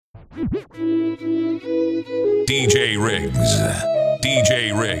DJ RIGZ.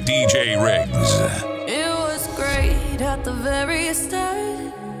 DJ RIGZ. It was great at the very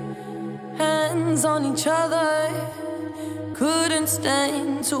start. Hands on each other. Couldn't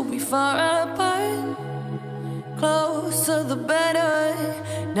stand to be far apart. Closer the better.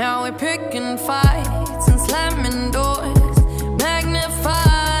 Now we're picking fights and slamming doors.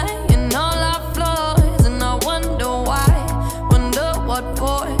 Magnifying all our flaws. And I wonder why, wonder what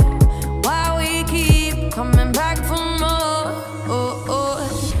for. Why we keep coming back for more.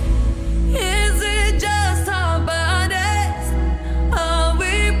 Is it just our bodies? Are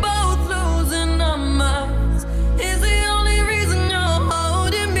we both losing our minds? Is the only reason you're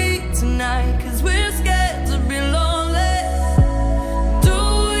holding me tonight? 'Cause we're scared to be lonely. Do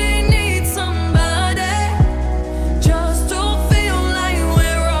we need somebody just to feel like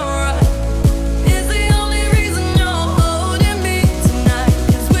we're alright? Is the only reason you're holding me tonight?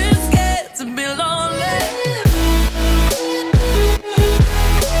 'Cause we're scared to be lonely.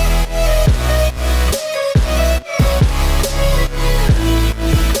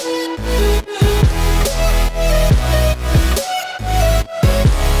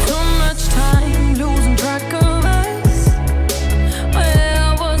 Too much time losing track of us.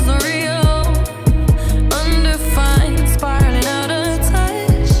 Where was the real? Undefined, spiraling out of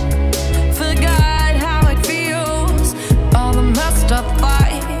touch. Forgot how it feels. All the messed up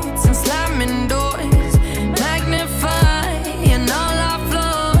fights and slamming doors. Magnifying all our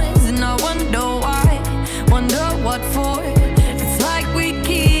flaws. And I wonder why, wonder what for. It's like we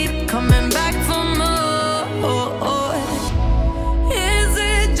keep coming back for more. Is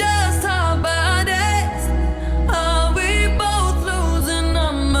it just our bodies? Are we both losing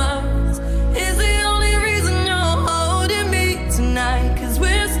our minds? Is the only reason you're holding me tonight? 'Cause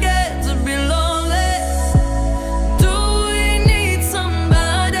we're scared to be lonely. Do we need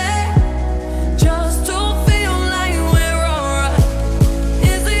somebody just to feel like we're alright?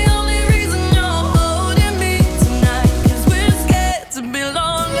 Is the only reason you're holding me tonight? 'Cause we're scared to be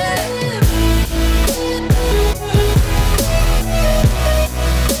lonely.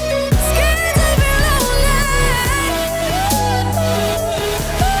 Scared to be lonely.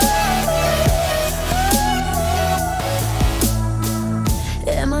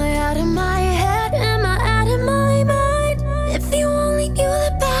 Am I out of my head? Am I out of my mind? If you only knew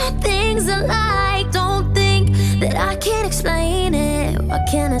the bad things I like, don't think that I can't explain it. What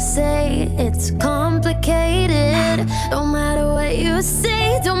can I say? It's complicated. Don't matter what you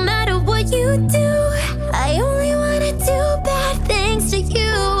say, don't matter what you do. I only wanna do bad things to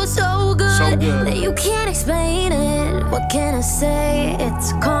you. So good that you can't explain it. What can I say?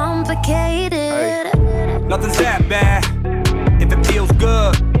 It's complicated. Nothing's that bad if it feels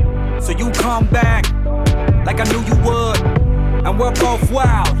good. So you come back like I knew you would. And we're both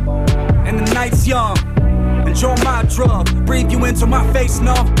wild and the night's young. Enjoy my drug, breathe you into my face,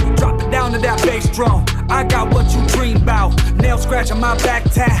 no. Drop it down to that bass drum. I got what you dream about. Nail scratching my back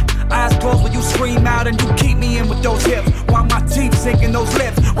tat. Eyes closed when you scream out and you keep me in with those hips. While my teeth sinking those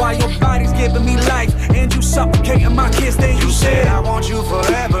lips. While your body's giving me life and you suffocating my kiss. Then you said I want you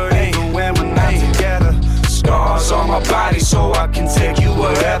forever, even when we're not together. Scars on my body so I can take you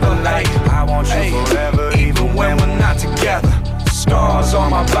wherever. Like I want you forever, even when we're not together. Scars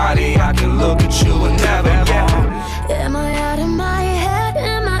on my body, I can look at you and never get. Am I out of my head?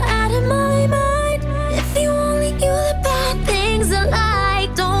 Am I out of my mind? If you only knew the bad things I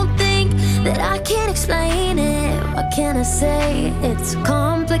like, don't think that I can't explain it. What can I say? It's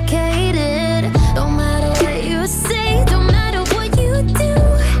complicated. Don't matter what you say, don't matter what you do.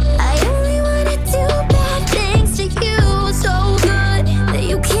 I only wanna do bad things to you. So good that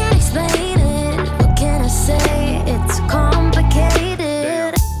you can't explain it. What can I say? It's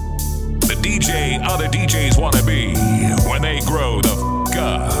complicated. The DJ other DJs wanna be when they grow the f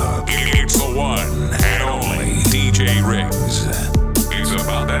up. It's the one and only DJ RIGZ. It's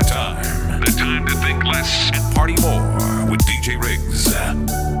about that time. The time to think less and party more with DJ RIGZ.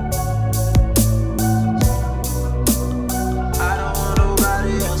 I don't want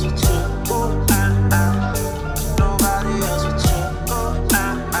nobody else but you. Nobody else but you.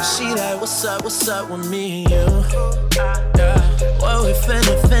 She like, what's up with me and you? What we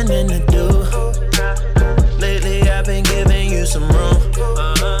finna to do? Lately I've been giving you some room.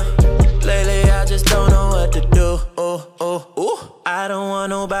 Lately I just don't know what to do. I don't want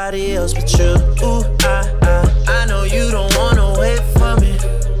nobody else but you. I know you don't wanna wait for me.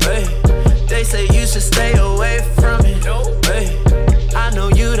 Hey, they say you should stay away from me. Hey, I know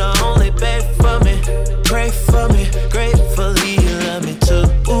you the only babe for me. Pray for me, gratefully you love me too.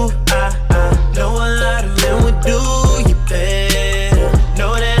 Know a lot of men would do you better.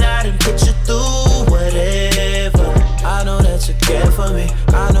 Know that I done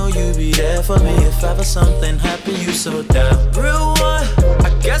whenever something happen, you so down. Real one,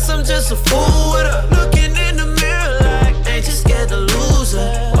 I guess I'm just a fool with her. Looking in the mirror like, ain't you scared to lose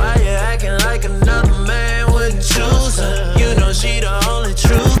her? Why you acting like another man wouldn't choose her? You know she the only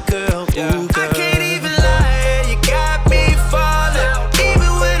true girl. Ooh, girl. I can't even lie, you got me falling.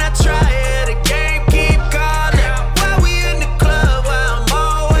 Even when I try it, the game keep calling. While we in the club, while I'm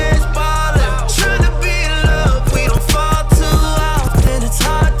always ballin'. Trying to be in love, we don't fall too often. It's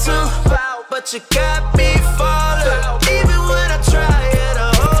hard to, but you got me falling. Even when I try it, the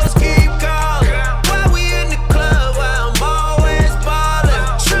hoes keep calling. While we in the club, while I'm always ballin'.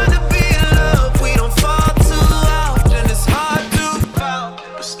 Trying to be in love, we don't fall too often. It's hard to,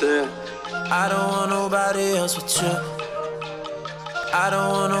 but still, I don't want nobody else with you. I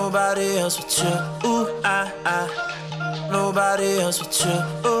don't want nobody else with you. Ooh, nobody else with you.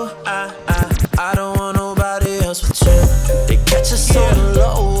 Ooh, I don't want nobody else with you. They catch us on the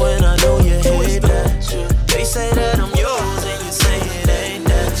low and I know you hate that. They say that I'm yours and you say it ain't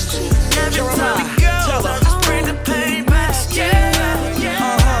that. Every time we go, I just bring the pain back. Tonight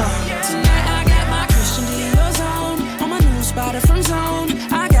I got my Christian Dior's on my new spotter from Zone.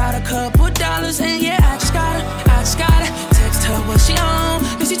 I got a couple dollars and yeah, I just gotta text her what she on.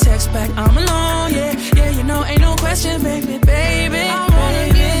 If she text back, I'm alone. Yeah, you know, ain't no question, baby. I wanna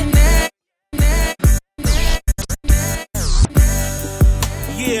get next.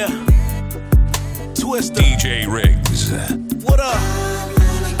 Yeah, Twister. DJ RIGZ. What up?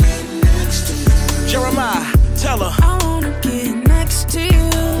 Jeremiah, tell her. I wanna get next to you.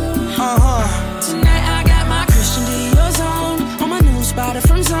 Tonight I got my Christian Dior's on my new spotter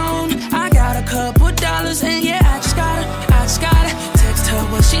from Zone. I got a couple dollars and yeah, I just gotta text her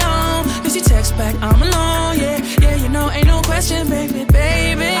what she on. If she text back, I'm alone. Yeah, you know, ain't no question, baby. I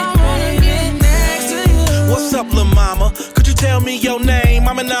wanna get next to you. What's up, lil' mama? Could you tell me your name?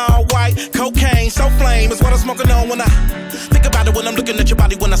 I'm in all white, cocaine, so flame is what I'm smoking on when I think about it when I'm looking at your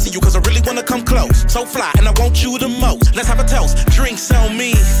body when I see you, cause I really wanna come close. So fly, and I want you the most. Let's have a toast, drinks on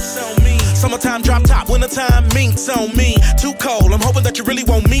me. Summertime drop top, wintertime minks on me. Too cold, I'm hoping that you really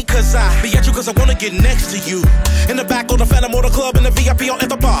want me, cause I be at you cause I wanna get next to you. In the back of the Phantom or the club, in the VIP or at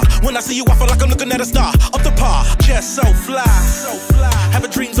the bar. When I see you, I feel like I'm looking at a star. Up the par, just so fly.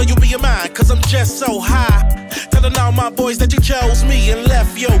 Having dreams of you being mine, cause I'm just so high. Telling all my boys that you chose me and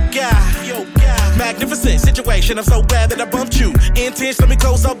left your guy. Magnificent situation, I'm so glad that I bumped you. Intense, let me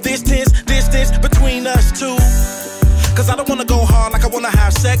close up this distance between us two. Cause I don't wanna go hard like I wanna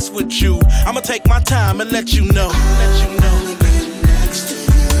have sex with you. I'ma take my time and let you know.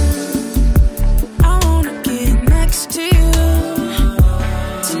 I wanna get next to you.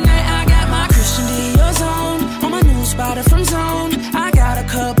 Tonight I got my Christian Dior's on my new spotter from Zone. I got a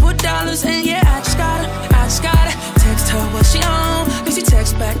couple dollars and yeah, I just gotta text her what she on. If she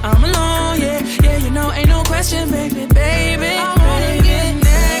text back, I'm alone. Yeah, you know, ain't no question, baby. I wanna get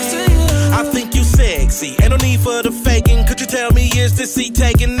next to you. I think you sexy, ain't no need for the faking. Could you tell me, is this seat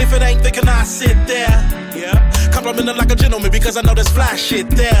taken? If it ain't, then can I sit there? Yeah, complimenting like a gentleman because I know there's fly shit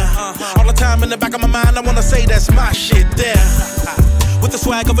there. All the time in the back of my mind, I wanna say that's my shit there. With the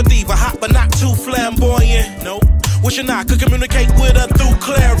swag of a diva, hot but not too flamboyant. Nope. Wishing I could communicate with her through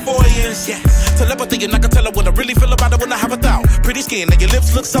clairvoyance. Yeah. Telepathy, and I can tell her what I really feel about her when I have a thought. Pretty skin and your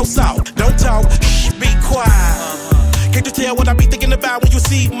lips look so soft. Don't talk, shh, be quiet. Can't you tell what I be thinking about when you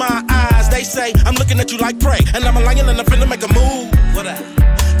see my eyes? They say I'm looking at you like prey, and I'm a lion and I'm finna make a move. What that?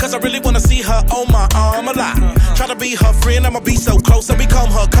 Cause I really wanna see her on my arm a lot. Try to be her friend, I'ma be so close and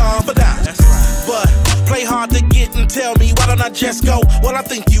become her confidant. That's right. But play hard to get and tell me, why don't I just go? Well, I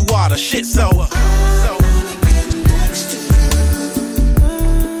think you are the shit, so.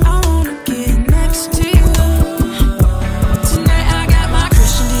 I wanna get next to you. Tonight I got my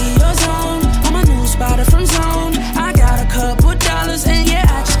Christian Dior's on my new spotter from Zone. I got a couple dollars and yeah,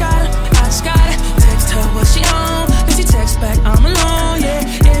 I just gotta text her what she on. If she text back, I'm alone.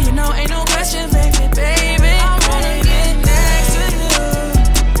 Yeah, you know, ain't no question, baby. I wanna get next to you.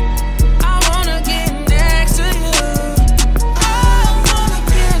 I wanna get next to you. I wanna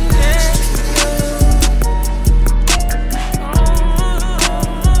get next to you.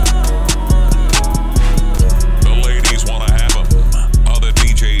 The ladies wanna have him, other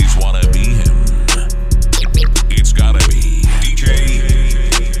DJs wanna be him. It's gotta be DJ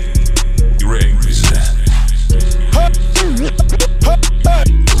RIGZ.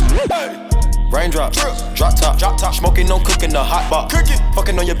 Raindrops, drop top, smoking, no cooking, the hot box.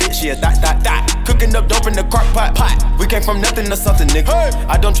 Fucking on your bitch, yeah, that. Cooking up dope in the crock pot. We came from nothing to something, nigga. Hey.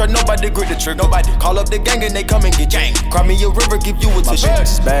 I don't trust nobody, grip the trigger. Nobody call up the gang and they come and get gang. Cry me a river, give you a tissue.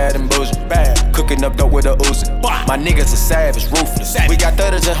 It's bad and bullshit, bad. Cooking up dope with a Uzi. My niggas are savage, ruthless. We got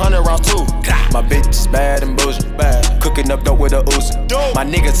 30s and 100 rounds too. My bitch is bad and bougie. Cooking up dope with a Uzi. My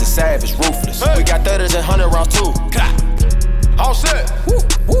niggas are savage, ruthless. We got 30s and 100 rounds too. All set. Woo,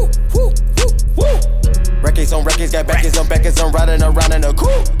 woo, woo, woo, woo. Records on records, got backers on backers. I'm riding around in a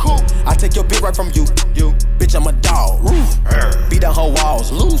coupe. I take your bitch right from you. Bitch, I'm a dog. Beat down her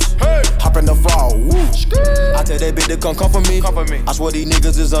walls, loose. Hop in the fall. I tell that bitch to come for me. I swear these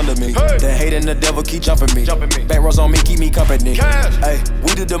niggas is under me. The hate and the devil keep jumping me. Back rows on me, keep me company. Hey,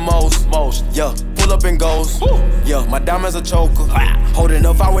 we did the most. Yeah, pull up and goes. Yeah, my diamonds a choker. Holding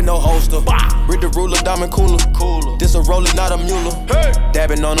up, I with no holster. Read the ruler, diamond cooler. This a roller, not a mule.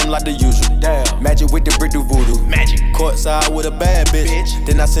 Dabbing on them like the usual. Magic with the brick do voodoo. Courtside with a bad bitch.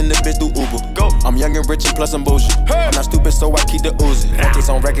 Then I send the bitch through Uber. I'm young and rich and plus I'm bougie. I'm not stupid, so I keep the Uzi. Records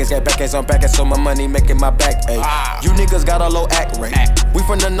on records, got backers on backers, so my money making my back ache. You niggas got a low act rate. We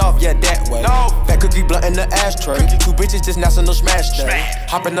from the north, yeah, that way. Fat cookie blunt in the ashtray. Two bitches just national smash day.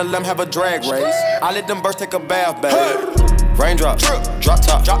 Hop in the limb, have a drag race. I let them birds take a bath, babe. Raindrop, drop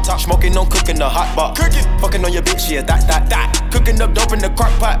top, smoking on cooking the hot pot. Fucking on your bitch, yeah, that. Cooking up dope in the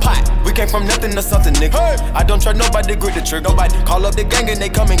crock pot. We came from nothing to something, nigga. I don't try nobody, grip the trigger. Nobody call up the gang and they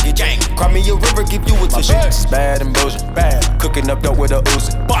come and get gang. Cry me a river, give you a tissue. My bitch is bad and bougie. Cooking up dope with a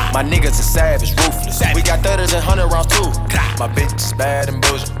Uzi. My niggas are savage, ruthless. We got 30s and 100 rounds too. My bitch is bad and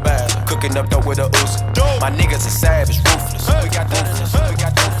bougie. Cooking up dope with a Uzi. My niggas are savage, ruthless. We got 30s and 100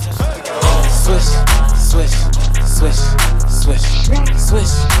 Swish, swish, swish, swish,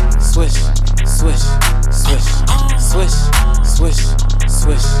 swish, swish, swish, swish, swish, swish,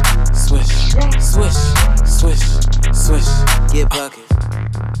 swish, swish, swish, swish, swish. Get buckets.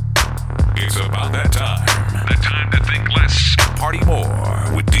 It's about that time. The time to think less, party more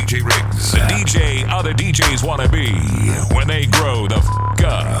with DJ RIGZ. The DJ other DJs wanna be when they grow the f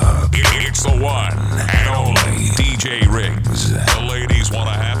up. It's the one and only DJ RIGZ. The ladies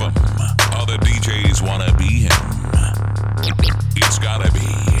wanna have him. Other DJs wanna be him. It's gotta be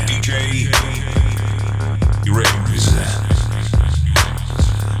DJ RIGZ.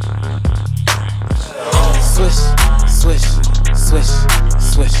 Swish, swish, swish,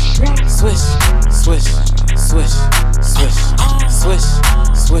 swish, swish, swish, swish, swish, swish,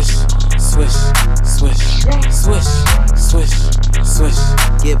 swish, swish, swish, swish, swish, swish.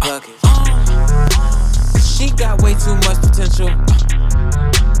 Get buckets. She got way too much potential.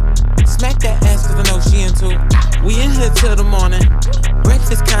 Smack that ass cause I know she into. We in here till the morning.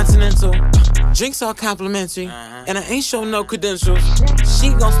 Breakfast continental. Drinks all complimentary. And I ain't show no credentials. She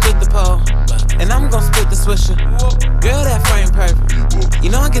gon' split the pole. And I'm gon' split the swisher. Girl, that frame perfect. You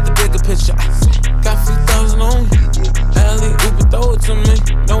know I get the bigger picture. Got 3,000 on me. Alley Uber, throw it to me.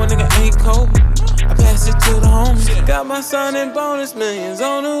 No a nigga ain't Kobe. I pass it to the homies. Got my son in bonus, millions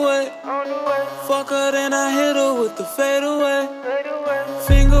on the way. Fuck her, then I hit her with the fadeaway.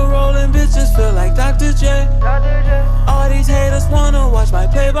 Finger rolling bitches feel like Dr. J. All these haters wanna watch my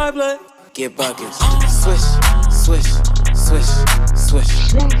play-by-play. Get buckets. Swish, swish, swish, swish, swish,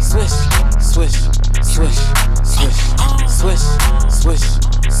 swish, swish, swish, swish, swish,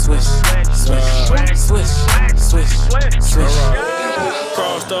 swish, swish, swish, swish, swish.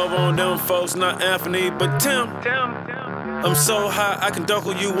 Crossed over on them folks, not Anthony, but Tim. I'm so high, I can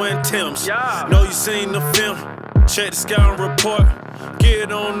duckle you in Tim's. Know you seen the film, check the scout report.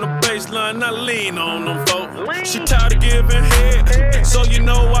 Get on the baseline, I lean on them folks. She tired of giving head, so you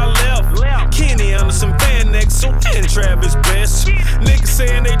know I left. Kenny Anderson, Van Next, so and Travis Best. Niggas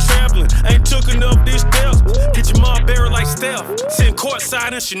saying they traveling, ain't tookin' up these steps. Get your mom buried like Steph, sitting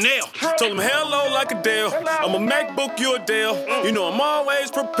courtside in Chanel. Told him hello like Adele, I'm a MacBook, you a Dell. You know I'm always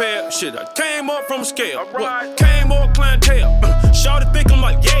prepared. Shit, I came up from scale, what? Came up clientele. Shawty think I'm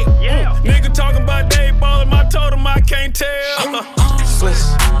like, yeah. Nigga talking about they ballin', I told him I can't tell. Swish,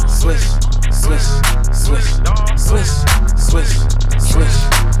 swish, swish, swish, swish, swish, swish, swish,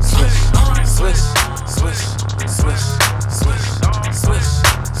 swish, swish, swish, swish, swish,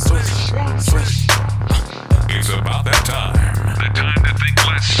 swish, swish. It's about that time. The time to think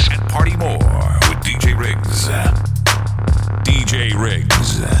less and party more with DJ RIGZ. DJ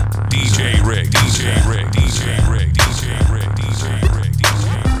RIGZ. DJ RIGZ. DJ RIGZ. DJ RIGZ. DJ RIGZ. DJ RIGZ. DJ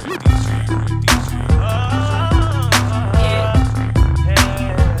RIGZ.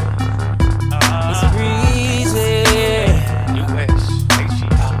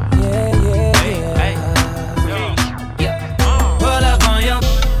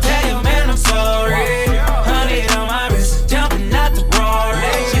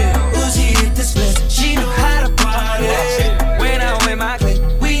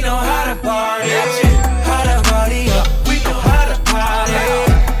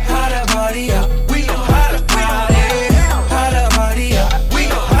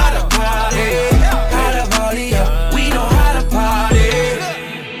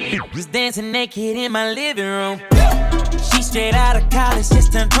 naked in my living room. She straight out of college,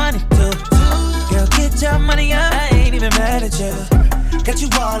 just turned 22. Girl, get your money up, I ain't even mad at you. Got you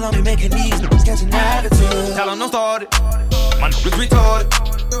all on me, making these niggas catch an attitude. Tell them don't start it, my niggas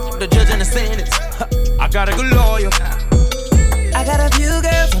retarded. The judge and the sentence, I got a good lawyer. I got a few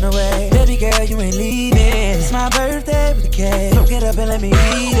girls on the way. Baby girl, you ain't leaving. It's my birthday with a cake. So get up and let me eat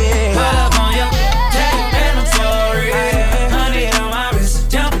it. Pull up on your jacket and I'm sorry. Honey on my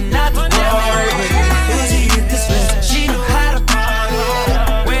wrist, jumping out the door. She hit this wrist, she know how to party.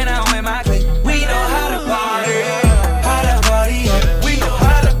 When I'm with my clique, we know how to party. How to party up, we know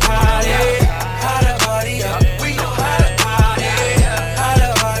how to party. How to party up, we know how to party. How to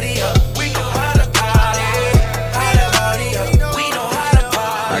party up, we know how to party. How to party up, we know how to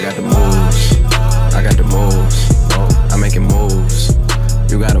party. I got the moves, I got the moves. I'm making moves.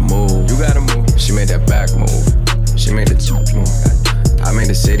 You gotta move, you gotta move. She made that back move, she made the move. I made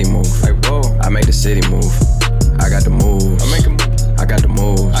the city move, like whoa. I made the city move. I got the moves, I make a move. I got the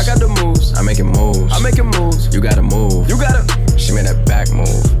moves, I got the moves. I'm making moves, I'm making moves. You gotta move, you gotta. She made that back move,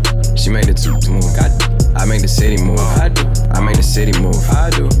 she made the move. I made the city move, I do. I made the city move, I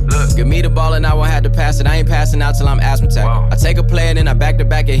do. Look, give me the ball and I won't have to pass it. I ain't passing out till I'm asthmatic. I take a play and then I back to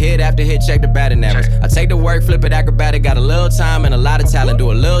back and hit after hit, check the batting average. I take the work, flip it acrobatic. Got a little time and a lot of talent.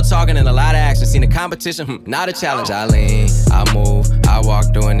 Do a little talking and a lot of action. Seen the competition, not a challenge. I lean, I move, I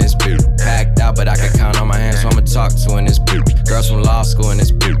walk doing this bitch. Packed out, but I can count on my hands, so I'ma talk to in this bitch. Girls from law school in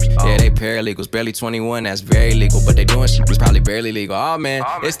this bitch. Yeah, they paralegals, barely 21, that's very legal. But they doing shit was probably barely legal. Oh man,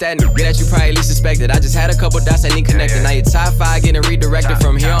 it's that nigga that you probably least suspected. I just had a couple dots that need connected. Now you're top 5 getting redirected.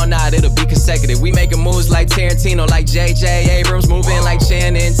 From here on out, it'll be consecutive. We making moves like Tarantino, like J.J. Abrams. Moving like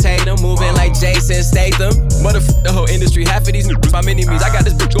Channing Tatum, moving like Jason Statham. Motherfucker, the whole industry, half of these niggas my mini-me's. I got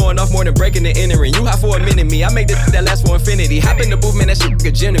this bitch going off more than breaking and entering. You hot for a minute, me. I make this that last for infinity. Hop in the booth, man, that shit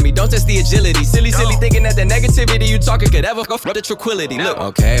a gym to me. Don't test the agility. Silly thinking that the negativity you talking could ever go for the tranquility. Look.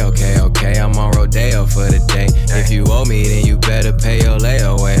 Okay, I'm on Rodeo for the day. If you owe me, then you better pay your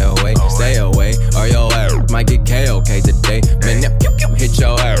layaway away. Stay away, or your ass might get KOK today. Man, hit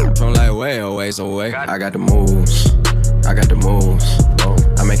your ass from like way away, away. I got the moves, I got the moves.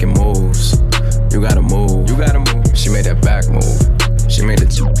 I'm making moves. You gotta move, you gotta move. She made that back move, she made the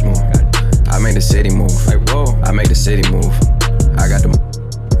move. I made the city move, like whoa. I made the city move. I got the.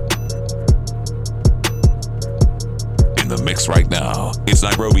 In the mix right now, it's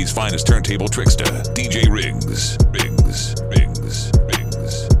Nairobi's finest turntable trickster, DJ RIGZ.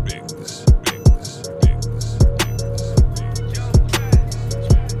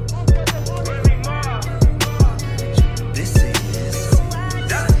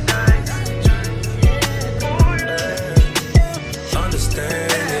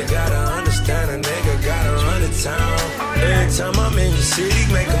 Time I'm in your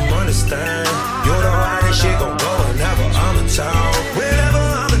city, make them understand. You know how this shit gon' go whenever I'm in town. Whenever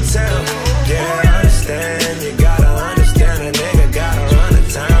I'm in town, yeah, I understand. You gotta understand, a nigga gotta run the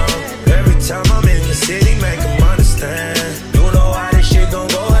town. Every time I'm in your city, make them understand. You know how this shit gon'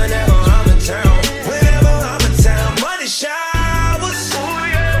 go whenever I'm in town. Whenever I'm in town, money showers,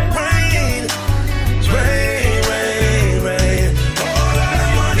 rain, rain, rain, rain. All of the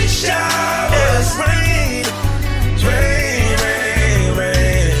money showers, rain, rain.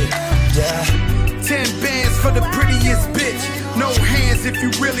 For the prettiest bitch, no hands if you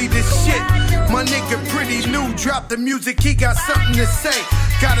really this shit. My nigga pretty new, drop the music, he got something to say.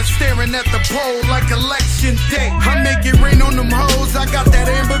 Got her staring at the pole like election day. I make it rain on them hoes, I got that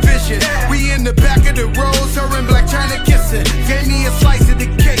amber vision. We in the back of the rows, her in black China kissing. Gave me a slice of the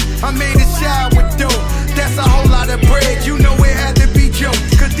cake, I made a shower with dough. That's a whole lot of bread, you know it had to be Joe.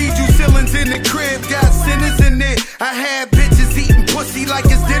 Cathedral ceilings in the crib, got sinners in it. I had bitches eating pussy like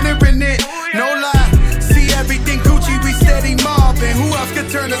it's dinner in it. No lie. Everything Gucci, we steady mobbing. Who else could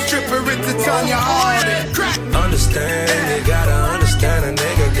turn a stripper into Tanya Harding? Crack. Understand, you gotta understand. A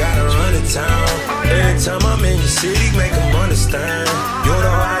nigga gotta run the town. Every time I'm in your city, make them understand. You know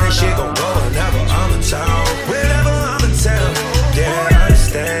how this shit gon' go whenever I'm in town. Whenever I'm in town, yeah, I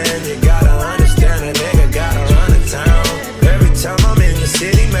understand. You gotta understand. A nigga gotta run the town. Every time I'm in your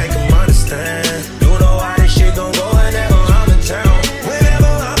city, make them understand. You know how this shit gon' go whenever I'm in town.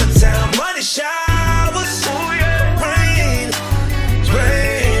 Whenever I'm in town, money shot.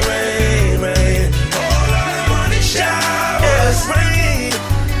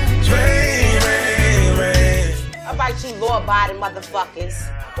 Law-abiding motherfuckers,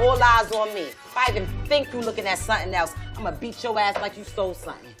 all eyes on me. If I even think you looking at something else, I'ma beat your ass like you stole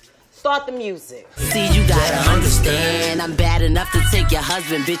something. Start the music. See, you gotta understand, I'm bad enough to take your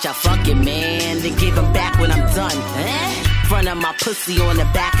husband, bitch, I fuck your man, then give him back when I'm done. front of my pussy on the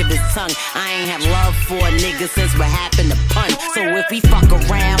back of his tongue. I ain't have love for a nigga since what happened to Pun. So if we fuck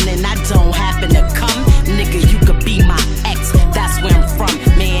around and I don't happen to come, nigga, you could be my ex, that's where I'm from.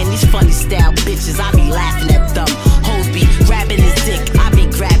 Man, these funny style bitches, I be laughing at them. Hoes be grabbing his dick, I be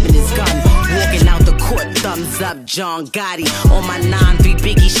grabbing his gun. Walking out the court, thumbs up, John Gotti. On my 9-3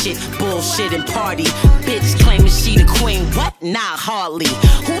 Biggie shit, bullshit and party. Bitch claiming she the queen, what? Nah, hardly.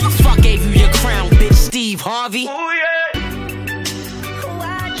 Who the fuck gave you your crown, bitch? Steve Harvey? Oh yeah.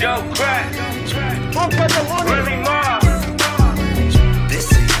 Joe Crack. Really Mars. This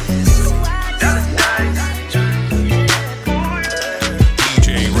is Dallas Nice. DJ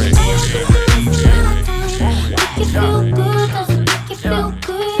Rick. Make you feel good, doesn't make you feel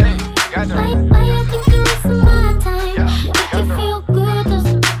good. Why you think you're wasting my time? Make you feel good,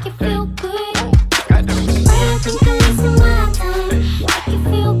 doesn't make you feel good. Why you think you're wasting my time? Make you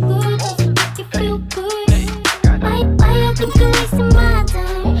feel good, doesn't make you feel good. Why you think you're wasting my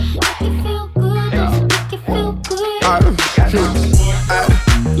time? Make you feel good, doesn't make you feel good.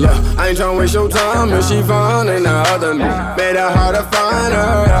 Look, I ain't tryna waste your time. If she fine, ain't no other me. Made it hard to find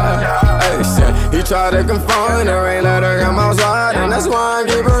her. Hey, shit, he tried to confine her, ain't let her come outside, and that's why I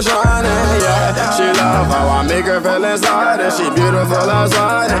keep her shining. Yeah, she love how I make her feel inside, and she beautiful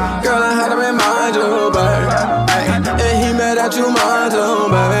outside. And girl, I had to remind you, baby. Hey, and he mad at you, mine too,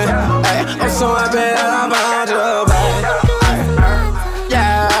 baby. Hey, I'm so happy that I found you, baby. Hey,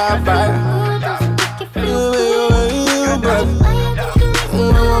 yeah, baby.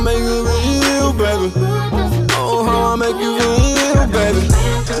 How I make you feel, baby. Oh, how I make you feel, baby.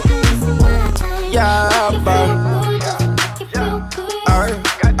 Yeah, baby.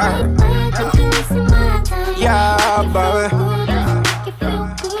 Yeah, baby.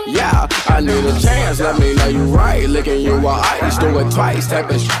 Yeah, I need a chance, let me know you right. Licking you while ice, do it twice. Type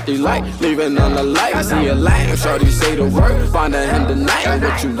of shit you like, leaving on the light. See a lame, shorty say the word. Find her in the night,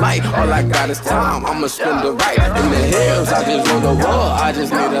 what you like. All I got is time, I'ma spend the right. In the hills, I just want the world, I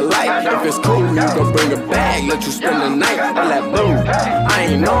just need a light. If it's cool, you can bring a bag, let you spend the night. I let boom, I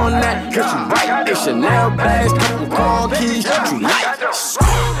ain't on that, cause you right. It's Chanel bags, couple car keys, you like.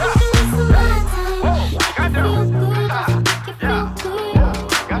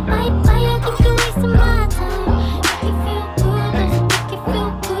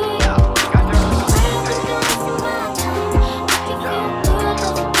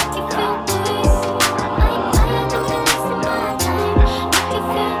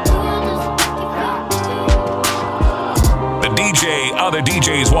 Other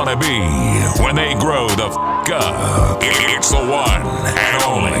DJs wanna be when they grow the f up. It's the one and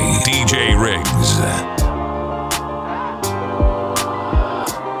only DJ RIGZ.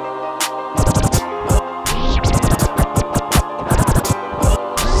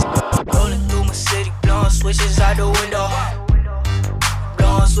 Rolling through my city, blowing switches out the window.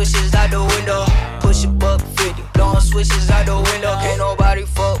 Blowing switches out the window. Push a buck 50, blowing switches out the window. Can't nobody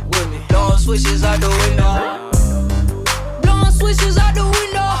fuck with me. Blowing switches out the window. Switches out the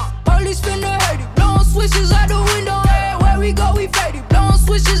window, police finna hate it. Blowing switches out the window, everywhere we go we faded. Blowing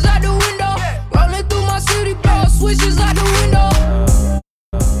switches out the window, rolling through my city. Blowing switches out the window.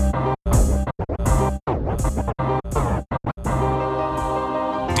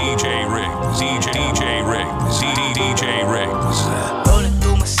 DJ RIGZ. Rolling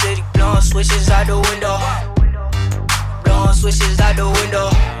through my city, blowing switches out the window. Blowing switches out the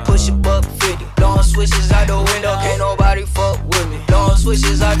window, push a buck 50. Blowing switches out the window, can't nobody fuck with me. Blowing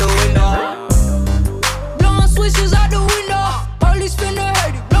switches out the window. Blowing switches out the window, police finna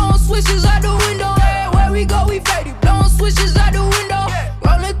hate it. Blowing switches out the window, everywhere we go we faded. Blowing switches out the window,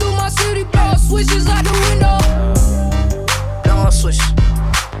 rolling through my city. Blowing switches out the window. Blowing switches,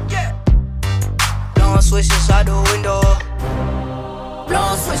 blowing switches out the window.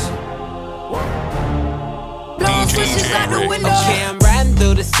 Blowing switches. Blowing switches out the window. Okay, I'm riding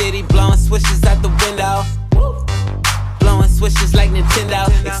through the city, blowing switches out the window. Blowing switches like Nintendo.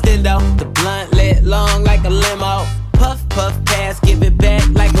 Extendo, the blunt lit long like a limo. Puff, puff, pass, give it back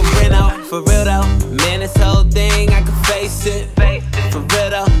like a Renault. For real though, man, this whole thing, I can face it. For real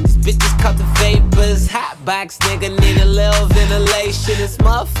though, these bitches caught the vapors. Hot box, nigga, need a little ventilation. It's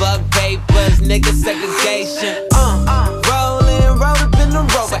motherfuck papers, nigga, segregation. Rollin', roll up in the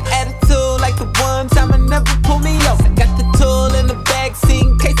rover. Attitude like the one time I never pull me over. Got the tool in the backseat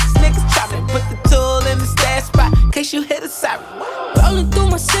in case these niggas choppin'. Put the tool in the stash spot in case you hit a siren. Rolling through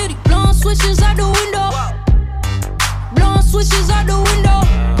my city, blowing switches out the window. Blowing switches out the window.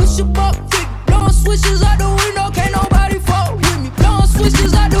 Push your buck 50, blowing switches out the window. Can't nobody fuck with me. Blowing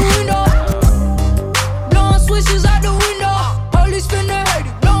switches out the window. Blowing switches out the window. Police finna hate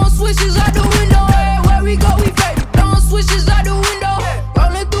it. Blowing switches out the window. Everywhere we go we faded. Blowing switches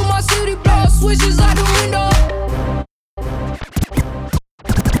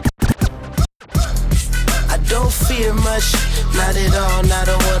fear much, not at all, not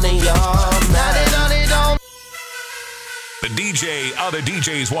a one of y'all. Not at all, they don't. The DJ other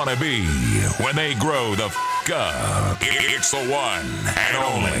DJs wanna be when they grow the f up. It's the one and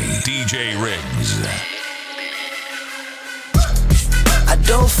only DJ RIGZ. I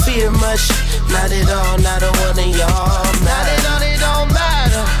don't fear much, not at all, not a one of y'all. Not at all, it don't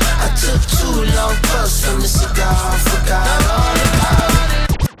matter. I took too long puffs from the cigar, forgot all about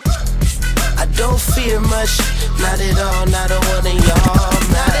it. I don't fear much, not at all, not a one of y'all.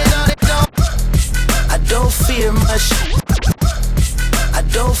 Not at all, it don't. I don't fear much. I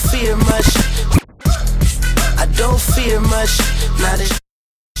don't fear much. I don't fear much, not at.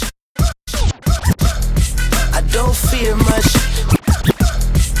 I don't fear much.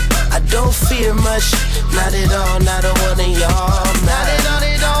 I don't fear much, not at all, not a one of y'all. Not at all,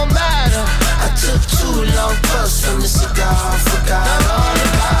 it don't matter. I took too long puffs from the cigar, forgot all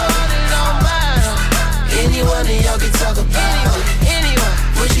about it. It don't matter. Any one of y'all can talk about it. Anyone,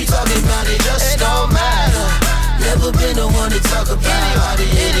 what you talking about? It just don't matter. Never been the one to talk about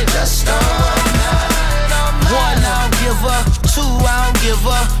it. It just don't matter. One, I don't give up. Two, I don't give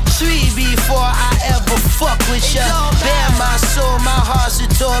up. Three, before I ever fuck with ya. Bare my soul, my heart's a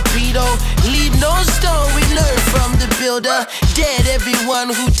torpedo. Leave no stone, we learn from the builder. Dead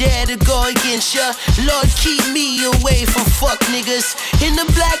everyone who dare to go against ya. Lord, keep me away from fuck niggas. In the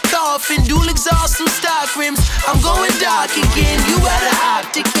black coffin, dual exhaust, some stock rims. I'm going dark again, you out of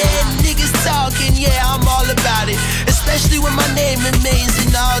optic again. Niggas talking, yeah, I'm all about it. Especially when my name remains in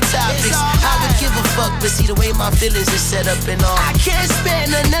all topics. I would give a fuck, but see the way my feelings are set up and all. I can't spare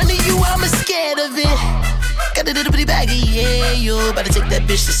none of you, I'm scared of it. Got a little bitty baggy, yeah, you about to take that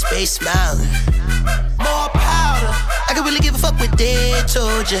bitch to Space Mountain. More powder, I can really give a fuck what they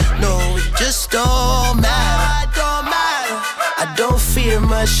told ya. No, it just don't matter. It don't matter. I don't fear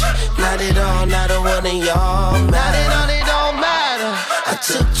much, not at all, not a one of y'all. Not at all, it don't matter. I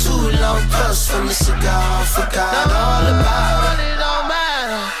took too long puffs from the cigar, forgot all about it. It don't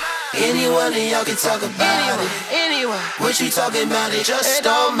matter. Any one of y'all can talk about it. Anyone, what you talking about? It just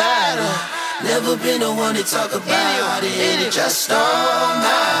don't matter. Never been the one to talk about it. It just don't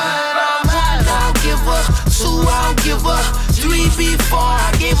matter. One, I don't give up. Two, I don't give up. Three, before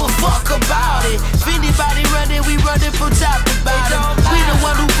I gave a fuck about it. If anybody running, we running from top to bottom. We the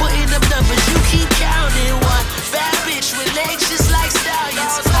one who putting up numbers. You keep counting. One bad bitch with legs just like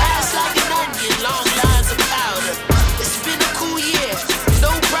stallions. Ass like an onion, long lines of powder. It's been a cool year, no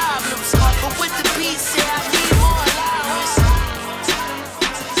problems. But with the beat, say I need more allowance.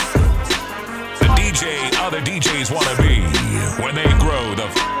 The DJ other DJs wanna be when they grow the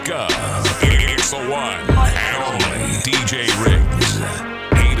f up. It's the one and only DJ RIGZ.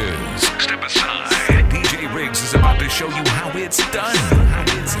 Haters, step aside. DJ RIGZ is about to show you how it's done. How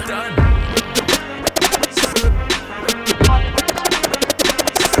it's done.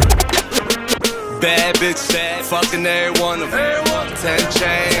 Bad bitch, sad, fucking every one of them. 10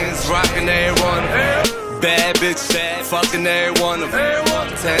 chains, rocking every one of them. Bad bitch, sad, fucking every one of them.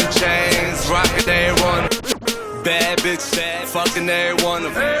 10 chains, rocking every one of them. Bad bitch, sad, fucking every one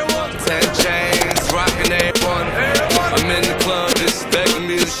of them. 10 chains, rocking every one of them. I'm in the club, just begging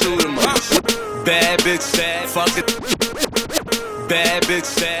me to shoot him up. Bad bitch, sad, fucking. Bad bitch,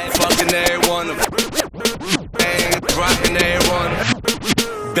 sad, fucking every one of them. Rocking every one of them.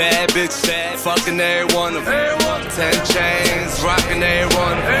 Bad bitch, sad, fucking every one of them. 10 chains, rocking every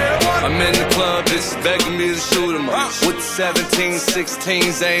one of them. I'm in the club, just begging me to shoot 'em up. With the 17,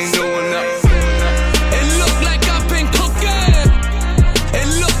 16s, they ain't doing nothing. It look like I've been cooking. It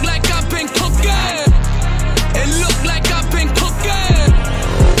look like I've been cooking. It look like I've been cooking.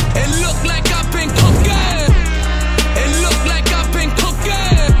 It look like I've been cooking. It look like I've been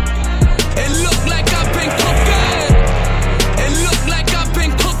cooking. It look like I've been cooking. It look like I've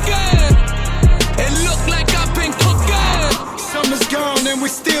been cooking. It look like I've been cooking. Summer's gone and we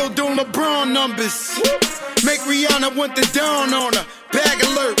still doing LeBron numbers. Make Rihanna want the dawn on her. Bag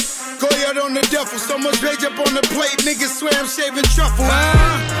alert. Go out on the duffel. So much rage up on the plate. Niggas swear I'm shaving truffle.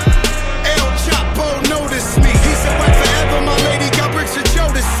 El Chapo noticed me. He said, wait forever, my lady got bricks for Joe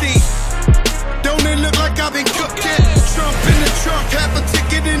to see. Don't it look like I've been cooking? Trump in the trunk, half a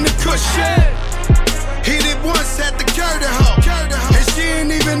ticket in the cushion. Hit it once at the Curtis hoe. And she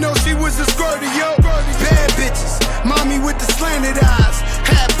didn't even know she was a squirty, yo. Bad bitches, mommy with the slanted eyes.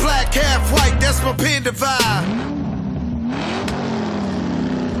 Half black, half white, that's my panda vibe.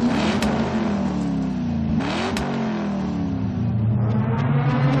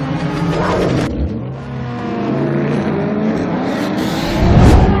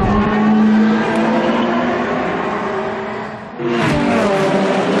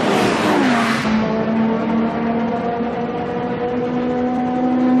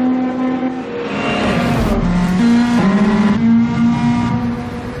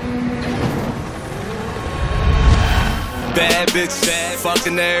 bitch,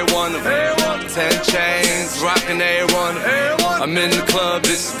 fucking every one of them. 10 chains, rocking every one of them. I'm in the club,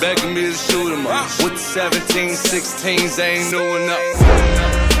 bitch begging me to shoot them up. With the 17, 16s, ain't new enough.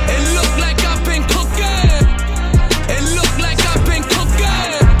 It look like I've been cooking. It look like I've been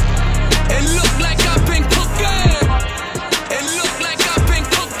cooking. It look like I've been cooking. It look like I've been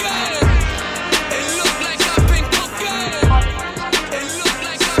cooking. It look like I've been cooking. It look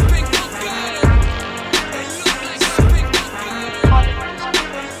like I've been cooking. It look like I've been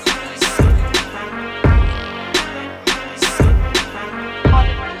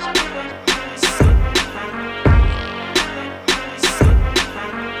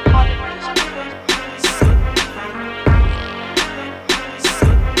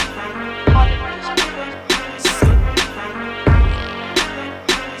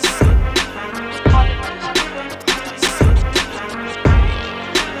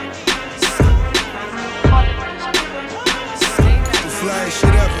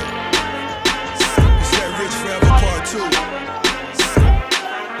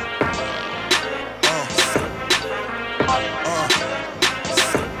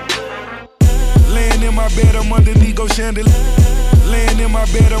Laying in my bed, I'm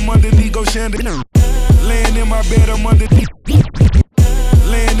underneath, go chandelier. Laying in my bed, I'm underneath.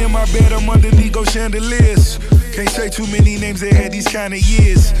 Laying in my bed, I'm underneath, go chandeliers. Can't say too many names that had these kind of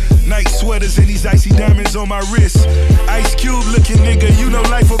years. Night sweaters and these icy diamonds on my wrist. Ice Cube looking nigga, you know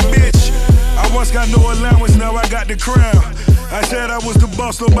life a bitch. I once got no allowance, now I got the crown. I said I was the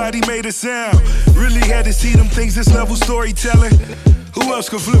boss, nobody made a sound. Really had to see them things, this level storytelling. Who else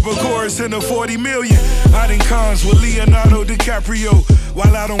could flip a chorus in a 40 million? I done cons with Leonardo DiCaprio.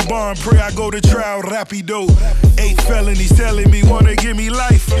 While I don't bond, pray I go to trial rapido. 8 felonies telling me wanna give me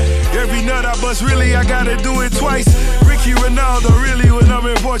life. Every nut I bust, really I gotta do it twice. Ricky Ronaldo, really when I'm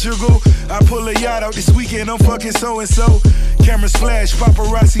in Portugal. I pull a yacht out this weekend, I'm fucking so-and-so. Cameras flash,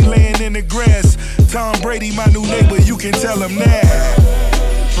 paparazzi laying in the grass. Tom Brady, my new neighbor, you can tell him that.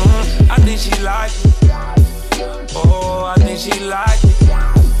 I think she like it. Oh, I think she like it.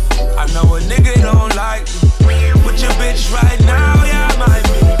 I know a nigga don't like me. With your bitch right now, yeah, I might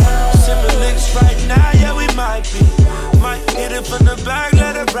be. Sippin' licks right now, yeah, we might be. Might hit it from the back,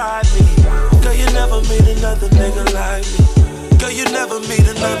 let it ride me. Girl, you never meet another nigga like me. Girl, you never meet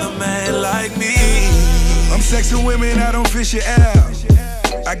another man like me. I'm sexing women, I don't fish it out.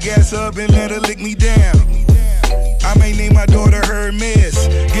 I gas up and let her lick me down. I may name my daughter Hermes.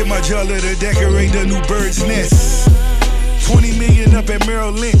 Get my jeweler to decorate the new bird's nest. 20 million up at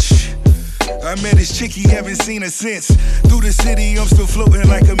Merrill Lynch. I met this chickie, haven't seen her since. Through the city, I'm still floating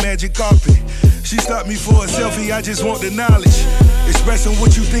like a magic carpet. She stopped me for a selfie, I just want the knowledge. Expressing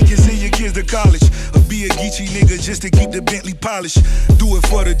what you think is in your kids to college. Or be a Geechee nigga just to keep the Bentley polished. Do it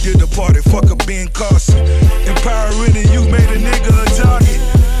for the dear departed, fuck a Ben Carson. Empowering and you made a nigga a target.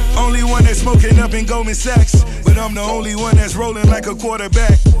 Only one that's smoking up in Goldman Sachs. But I'm the only one that's rolling like a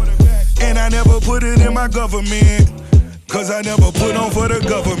quarterback. And I never put it in my government. Cause I never put on for the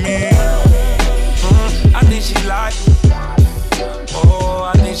government. I think she like it. Oh,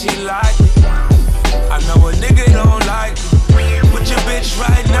 I think she like it. I know a nigga don't like me. With your bitch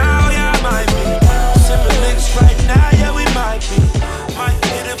right now, yeah, I might be. Sippin' licks right now, yeah, we might be. Might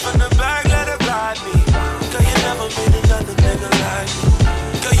hit it from the back, let it ride me. Girl, you never meet another nigga like me.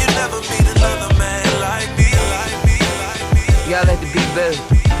 Girl, you never meet another man like me. Y'all let the beat build.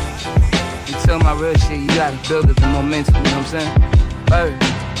 You tell my real shit, you gotta build up the momentum, you know what I'm saying? Bird.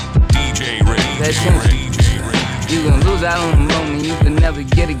 DJ RIGZ. You gon' lose out on the moment, you can never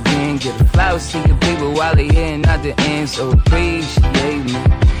get again. Get the flowers to your people while they here and not the end. So appreciate me.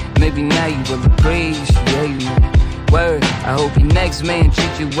 Maybe now you will appreciate me. Word, I hope your next man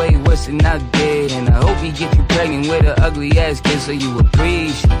treat you way worse than I did. And I hope he get you pregnant with an ugly ass kid so you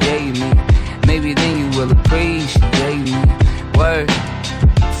appreciate me. Maybe then you will appreciate me. Word,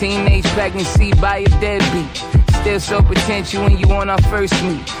 teenage pregnancy by a deadbeat. Still so potential when you on our first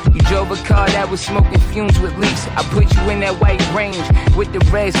meet. You drove a car that was smoking fumes with leaks. I put you in that white Range with the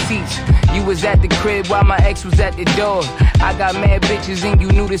red seats. You was at the crib while my ex was at the door. I got mad bitches and you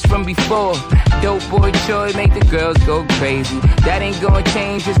knew this from before. Dope boy Troy make the girls go crazy. That ain't gonna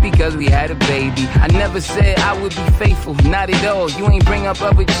change just because we had a baby. I never said I would be faithful, not at all. You ain't bring up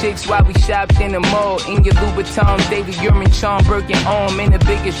other chicks while we shopped in the mall. In your Louboutin, David Urban charm, Birkin arm. In the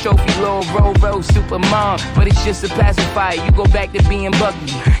biggest trophy, Lil Roro, super mom. But it's just just a pacifier. You go back to being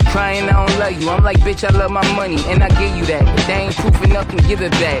buggy. Crying I don't love you. I'm like, bitch, I love my money, and I give you that. But they ain't proof enough to give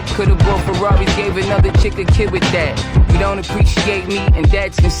it back. Could've bought Ferraris, gave another chick a kid with that. You don't appreciate me, and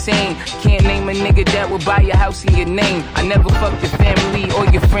that's insane. Can't name a nigga that would buy your house in your name. I never fucked your family or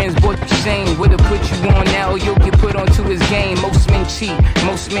your friends, bought you shame. Would've put you on now, or you'll get put onto his game. Most men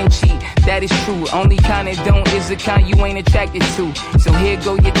cheat, that is true. Only kind that don't is the kind you ain't attracted to. So here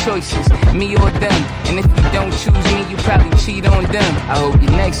go your choices, me or them. And if you don't choose me, you probably cheat on them. I hope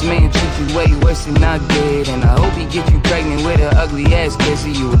your next man treat you way worse than I did. And I hope he get you pregnant with an ugly ass kid so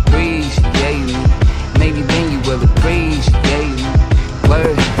you appreciate me. Maybe then you will appreciate me.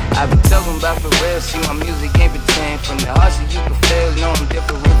 Word, I be talking about for real. See, my music ain't pretend. From the heart so you can feel, know I'm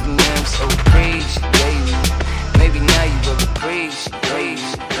different from them. So appreciate me. Maybe now you will appreciate me.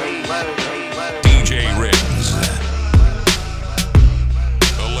 DJ RIGZ.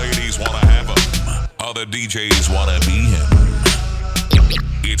 The ladies wanna have him. Other DJs wanna be him.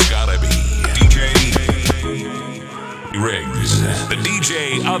 It's gotta be DJ RIGZ. The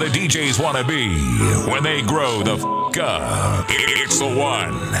DJ other DJs wanna be when they grow the f up. It's the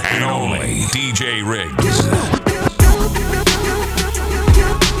one and only DJ RIGZ.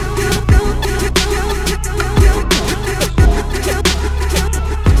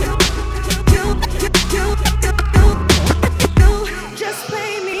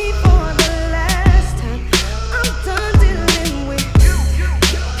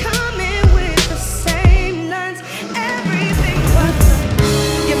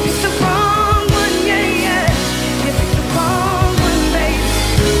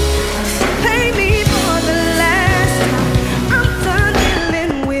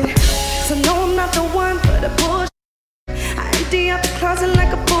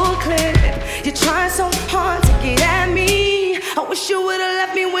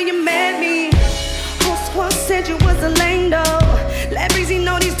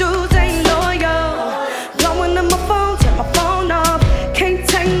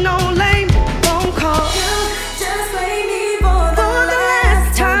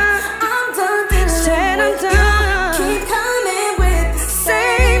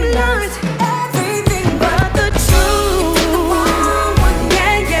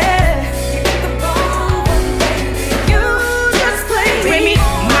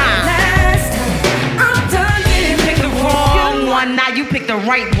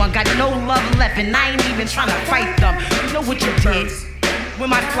 And I ain't even trying to fight them. You know what you did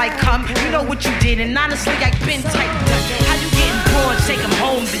when my flight come. You know what you did, and honestly I've been typed up. How you getting bored, take them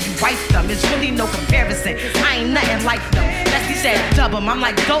home, then you wipe them. It's really no comparison. I ain't nothing like them. Leslie said dub them. I'm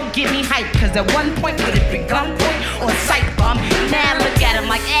like, don't get me hyped, cause at one point would it be gunpoint or sight bum? Now look at him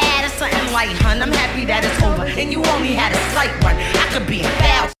like, that's something light, hun. I'm happy that it's over, and you only had a slight run. I could be a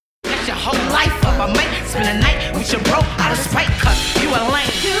foul. That's your whole life up. I might spend a night with your bro out of spite, cause you a lame.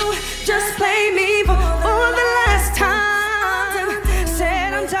 You just play me for the last time.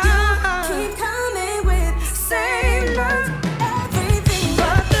 Said I'm done. Keep coming with the same lines. Everything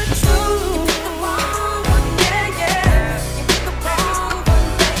but the truth. Yeah, yeah. You pick the wrong one,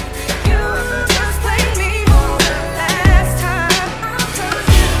 baby. You just play me for the last time.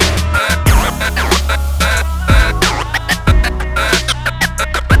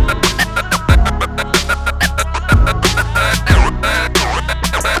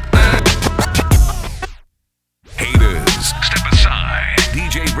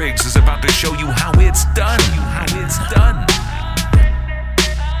 RIGZ is about to show you how it's done.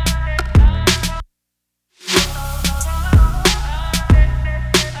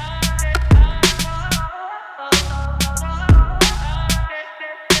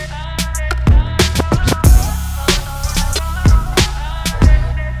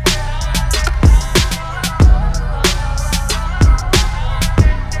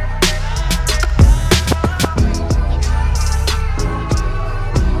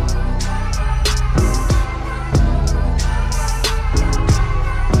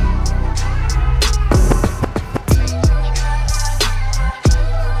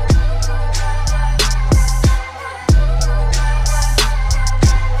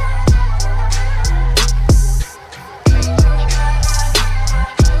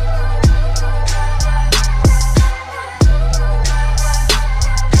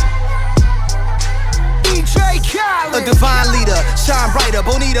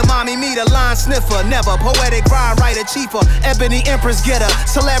 Bonita, mommy, meet a line sniffer. Never poetic rhyme writer, chiefer. Ebony Empress getter.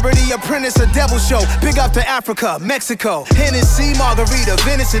 Celebrity apprentice, a devil show. Big up to Africa, Mexico. Hennessy, margarita,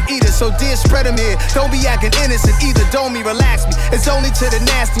 venison eater. So dear, spread them here. Don't be acting innocent either. Don't me, relax me. It's only to the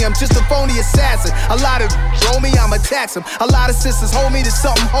nasty. I'm just a phony assassin. A lot of roll me, I'ma tax him. A lot of sisters hold me to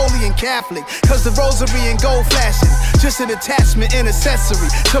something holy and Catholic. Cause the rosary and gold flashing. Just an attachment and accessory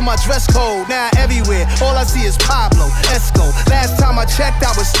to my dress code. Now everywhere, all I see is Pablo Esco. Last time I checked,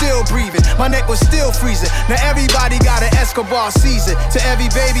 I was still breathing. My neck was still freezing. Now everybody got an Escobar season. To every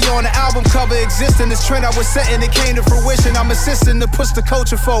baby on the album cover existing. This trend I was setting, it came to fruition. I'm assisting to push the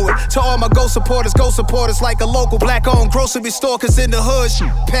culture forward. To all my go supporters like a local black-owned grocery store. Cause in the hood, shit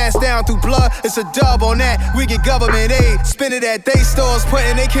passed down through blood. It's a dub on that. We get government aid. Spend it at day stores,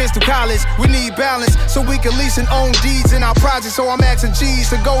 putting their kids through college. We need balance so we can lease and own deeds in our projects. So I'm asking G's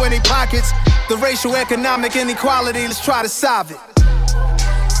to go in their pockets. The racial economic inequality, let's try to solve it.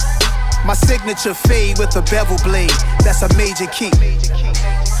 My signature fade with a bevel blade, that's a major key.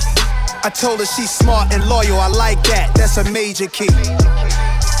 I told her she's smart and loyal, I like that, that's a major key.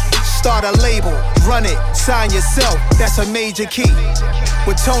 Start a label, run it, sign yourself, that's a major key.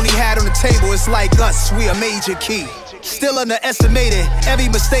 What Tony had on the table, it's like us, we a major key. Still underestimated, every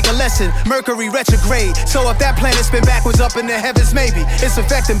mistake a lesson. Mercury retrograde, so if that planet spin backwards up in the heavens, maybe it's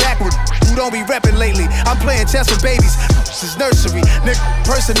affecting backward. Who don't be repping lately? I'm playing chess with babies. This is nursery, nigga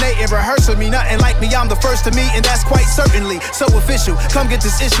impersonating, rehearsing me. Nothing like me, I'm the first to meet, and that's quite certainly so official. Come get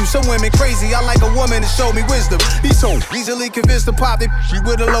this issue. Some women crazy. I like a woman to show me wisdom. Be so easily convinced to pop it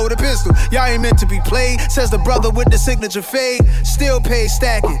with a loaded pistol. Y'all ain't meant to be played, says the brother with the signature fade. Still paid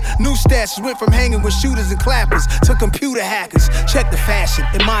stacking. New stats went from hanging with shooters and clappers to computer hackers. Check the fashion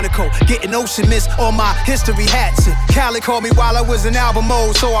in Monaco, getting ocean mist on my history hats. And Khaled called me while I was in album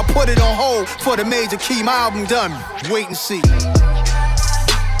mode, so I put it on hold for the major key. My album done. Wait and see.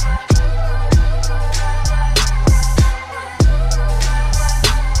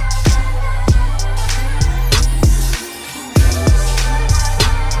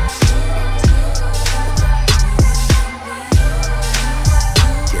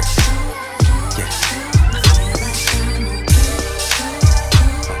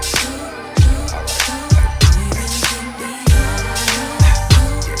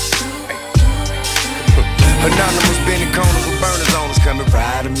 Anonymous bending corners with burners on us. Coming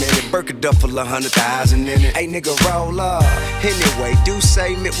right a minute, Birkenduff full of 100,000 in it. Hey nigga, roll up. Anyway, do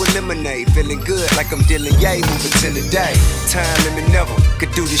say mint with lemonade. Feeling good like I'm dealing yay, moving to the day. Time limit never,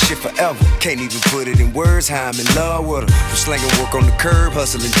 could do this shit forever. Can't even put it in words how I'm in love with her. From slanging work on the curb,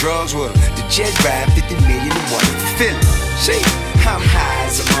 hustling drugs with her. The jet ride 50 million and one feeling. Shit, I'm high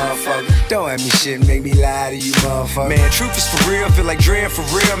as a motherfucker. Don't have me shit, make me lie to you, motherfucker. Man, truth is for real, feel like Dre for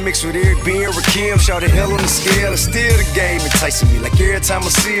real. Mixed with Eric B and Rakim, shout the hell on the scale. It's still the game, enticing me like every time I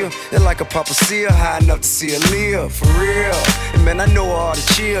see her. It's like a Papa seal, high enough to see her live, for real. And man, I know all the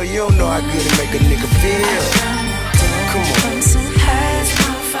chill, you don't know how good it make a nigga feel. Come on. I'm so high as a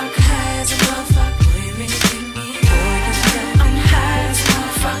motherfucker, high as a motherfucker. Boy, you really think me, boy, I'm high as a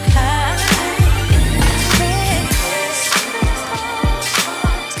motherfucker, high.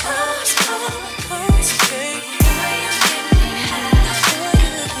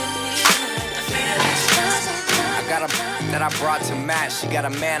 That I brought to match. She got a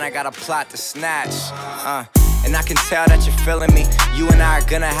man, I got a plot to snatch. And I can tell that you're feeling me. You and I are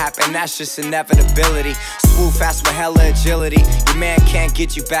gonna happen, that's just inevitability. Swoop fast with hella agility. Your man can't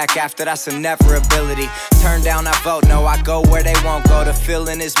get you back after, that's a never ability. Turn down, I vote no, I go where they won't go. The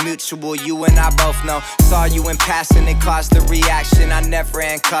feeling is mutual, you and I both know. Saw you in passing, it caused the reaction. I never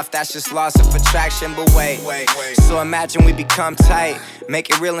handcuffed, that's just laws of attraction. But wait. So imagine we become tight.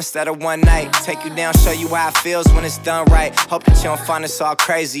 Make it real instead of one night. Take you down, show you how it feels when it's done right. Hope that you don't find us all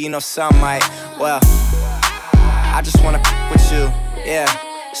crazy, you know some might. Well, I just wanna with you, yeah.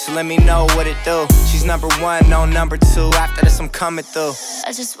 So let me know what it do. She's number one, no number two. After this I'm coming through.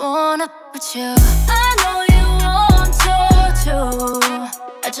 I just wanna with you. I know you want to too.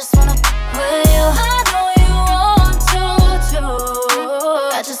 I just wanna with you. I know you want to too.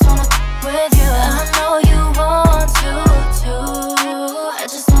 I just wanna with you. I know you want to too. I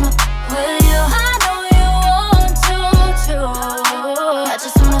just wanna with you. I know you want to too. I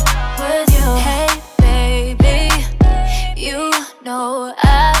just wanna with you. Hey baby, you know I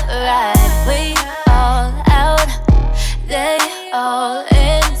ride. We all out, they all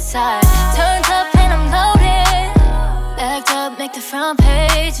inside. Turned up and I'm loaded. Backed up, make the front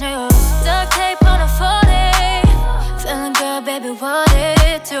page news. Duct tape on a 40. Feeling good, baby, what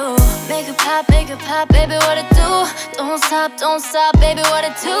it do? Make it pop, baby, what it do? Don't stop, baby, what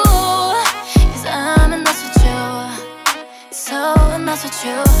it do? Cause I'm in love with you. so in love with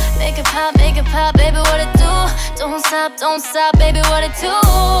you. Make it pop, baby, what it do? Don't stop, baby, what it do?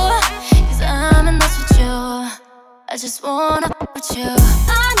 Cause I'm in love with you. I just wanna with you.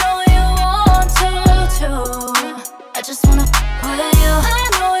 I know you want to too. I just wanna with you. I